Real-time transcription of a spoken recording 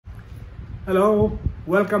Hello,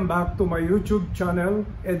 welcome back to my YouTube channel,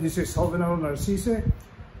 and this is Jovenel Narcisse.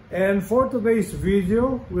 And for today's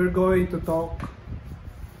video, we're going to talk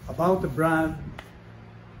about the brand.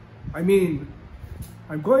 I'm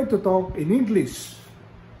going to talk in English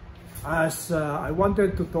as I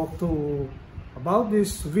wanted to talk about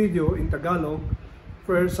this video in Tagalog.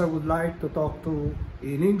 First, I would like to talk in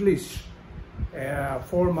English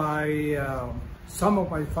for some of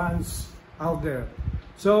my fans out there.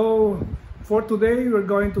 So for today, we're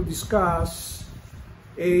going to discuss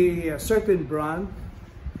a certain brand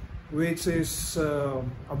which is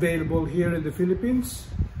available here in the Philippines,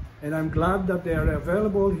 and I'm glad that they are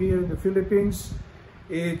available here in the Philippines.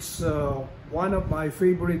 It's one of my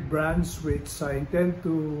favorite brands which I intend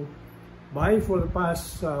to buy for the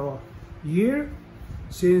past year,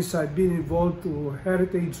 since I've been involved to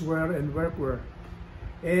heritage wear and workwear.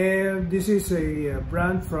 And this is a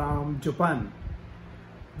brand from Japan.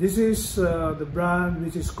 This is the brand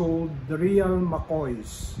which is called the real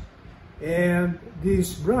McCoy's, and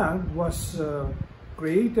this brand was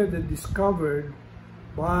created and discovered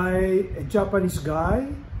by a Japanese guy.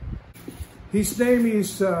 His name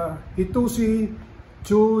is Hitoshi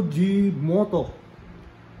Tsujimoto,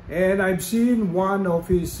 and I've seen one of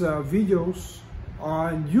his videos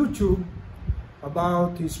on YouTube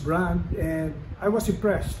about his brand, and I was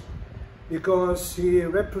impressed because he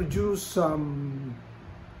reproduced some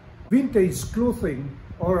vintage clothing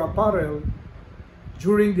or apparel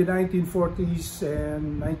during the 1940s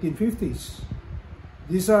and 1950s.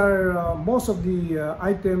 These are most of the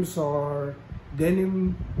items are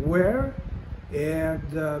denim wear and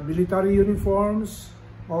military uniforms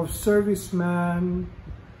of servicemen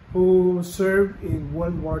who served in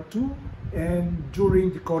World War II and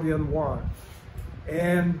during the Korean War.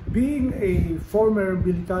 And being a former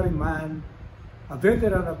military man, a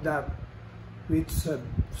veteran of that, which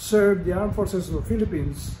served the Armed Forces of the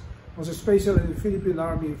Philippines, was especially in the Philippine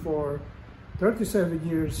Army for 37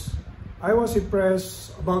 years, I was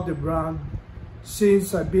impressed about the brand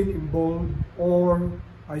since I've been involved, or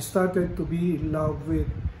I started to be in love with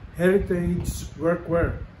heritage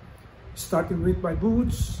workwear, starting with my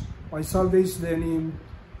boots, my salvage denim,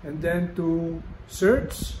 and then to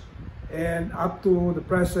shirts, and up to the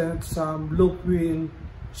present some loop wheel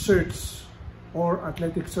shirts or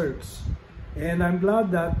athletic shirts. And I'm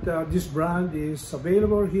glad that this brand is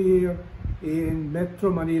available here in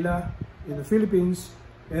Metro Manila in the Philippines.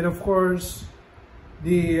 And of course,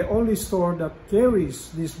 the only store that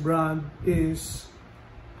carries this brand is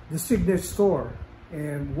the Signet store.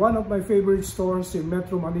 And one of my favorite stores in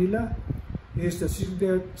Metro Manila is the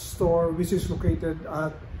Signet store, which is located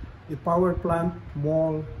at the Power Plant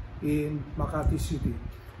Mall in Makati City.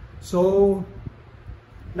 So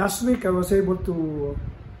last week I was able to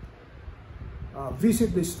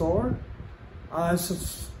visit the store as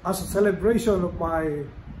a celebration of my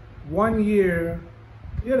 1 year,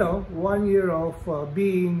 of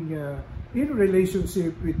being in a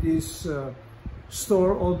relationship with this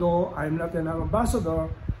store. Although I'm not an ambassador,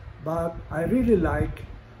 but I really like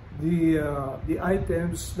the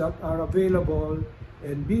items that are available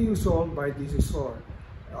and being sold by this store.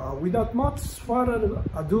 Without much further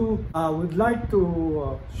ado, I would like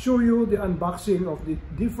to show you the unboxing of the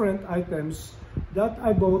different items that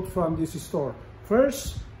I bought from this store.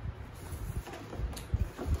 First,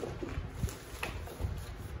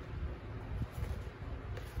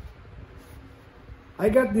 I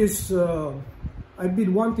got this, I've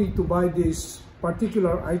been wanting to buy this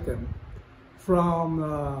particular item from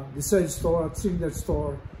the said store, at Signet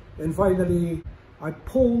store, and finally I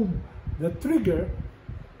pulled the trigger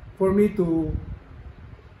for me to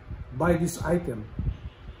buy this item.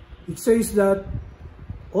 It says that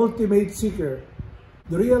Ultimate Seeker.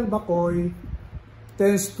 The real McCoy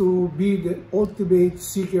tends to be the ultimate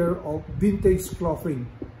seeker of vintage clothing.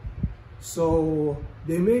 So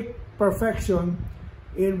they make perfection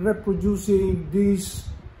in reproducing these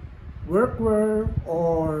workwear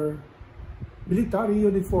or military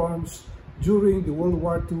uniforms during the World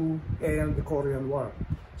War II and the Korean War.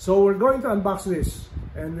 So we're going to unbox this,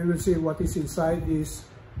 and we will see what is inside this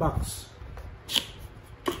box.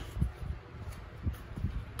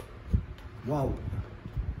 Wow.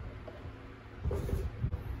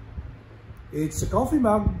 It's a coffee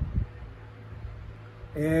mug,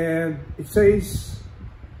 and it says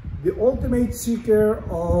the ultimate seeker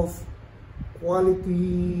of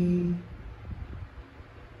quality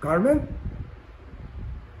garment,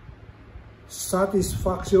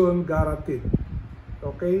 satisfaction guaranteed.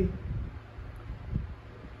 Okay,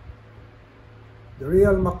 the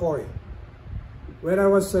real McCoy. When I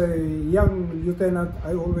was a young lieutenant,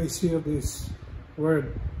 I always hear this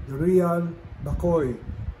word, the real McCoy,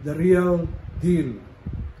 the real deal.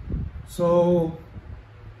 So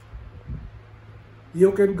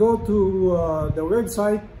you can go to the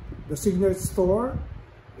website, the Signet Store,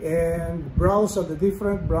 and browse at the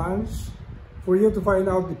different brands for you to find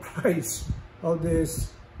out the price of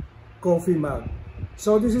this coffee mug.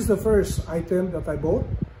 So this is the first item that I bought.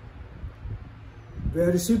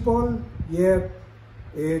 Very simple, yet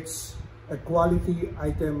it's a quality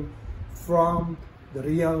item from the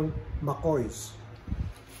real McCoy's.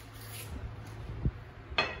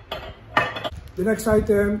 The next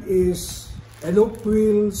item is a loop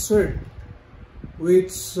wheel shirt,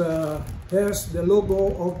 which has the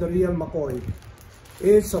logo of the real McCoy.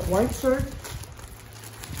 It's a white shirt.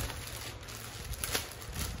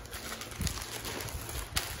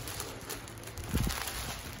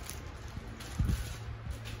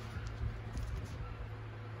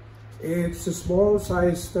 It's a small,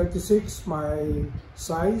 size 36, my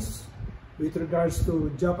size with regards to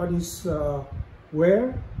Japanese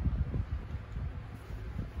wear.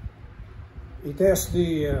 It has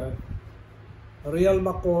the real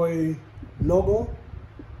McCoy logo,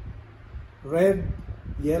 red,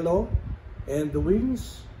 yellow, and the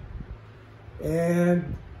wings.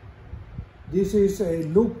 And this is a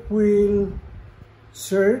loop wheel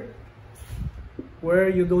shirt where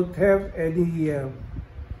you don't have any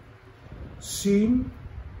seam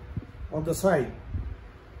on the side.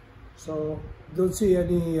 So don't see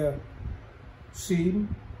any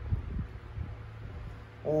seam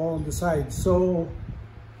on the side. So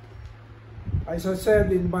as I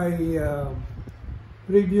said in my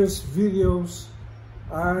previous videos,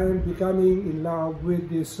 I'm becoming in love with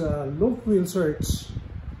these loop wheel shirts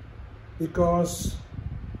because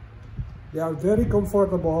they are very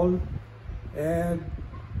comfortable and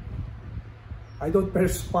I don't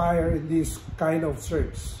perspire in these kind of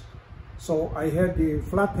shirts. So I had the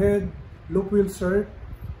flathead loop wheel shirt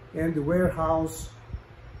and the warehouse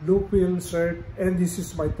loop wheel shirt, and this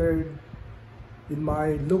is my third in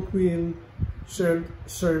my loop wheel shirt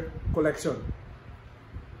collection.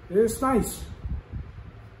 It's nice.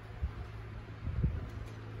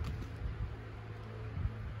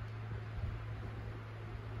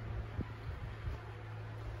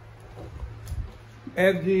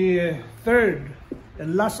 And the third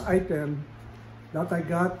and last item that I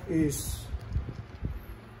got is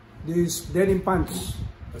this denim pants,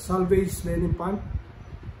 a salvage denim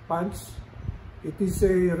pants. It is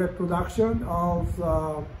a reproduction of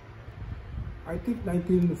I think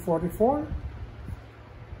 1944.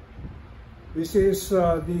 This is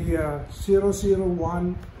the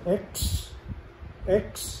 001X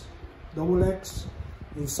XX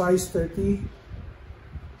in size 30.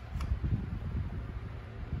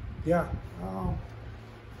 Yeah,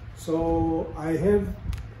 so I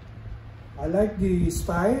like the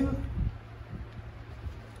style.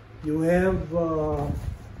 You have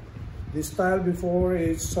the style before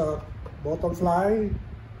is bottom fly.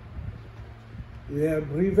 You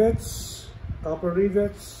have rivets, copper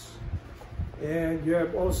rivets, and you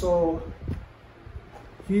have also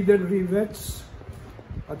hidden rivets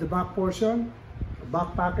at the back portion,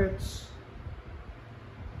 back pockets.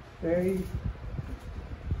 Okay.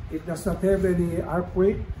 It does not have any arc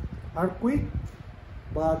weight,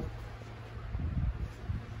 but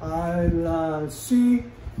I'll see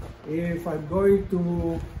if I'm going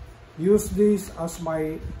to use this as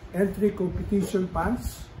my entry competition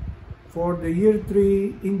pants for the year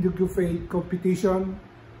 3 Indigo Fade competition,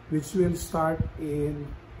 which will start in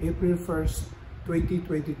April 1st,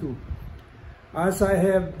 2022. As I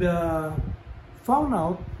have found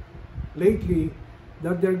out lately,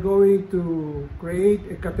 that they're going to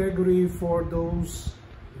create a category for those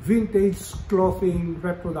vintage clothing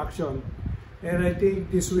reproduction, and I think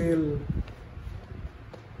this will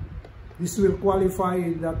qualify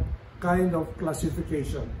in that kind of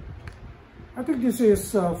classification. I think this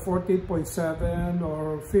is 14.7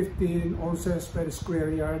 or 15 ounces per square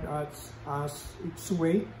yard as its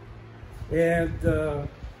weight, and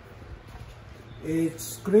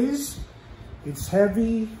it's crisp, it's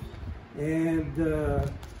heavy, and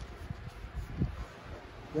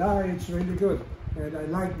yeah, it's really good, and I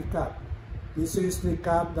like the cut. This is the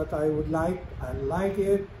cut that I would like. I like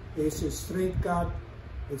it. It's a straight cut.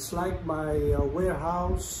 It's like my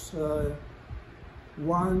warehouse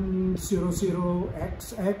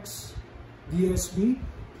 100XX DSB,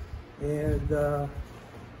 and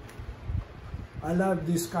I love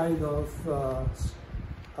this kind of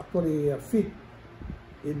actually fit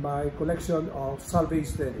in my collection of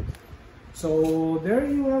salvage denim. So there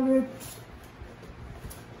you have it.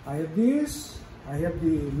 I have this, I have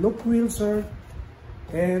the loop wheel shirt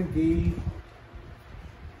and the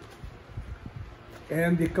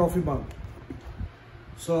and the coffee mug.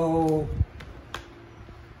 So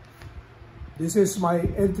this is my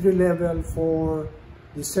entry level for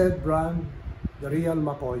the said brand, the real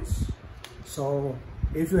McCoy's. So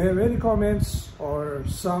if you have any comments or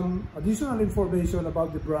some additional information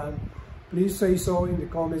about the brand, please say so in the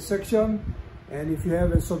comment section. And if you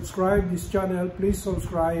haven't subscribed this channel, please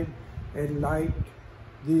subscribe and like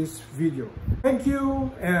this video. Thank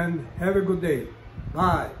you and have a good day.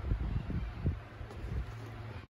 Bye.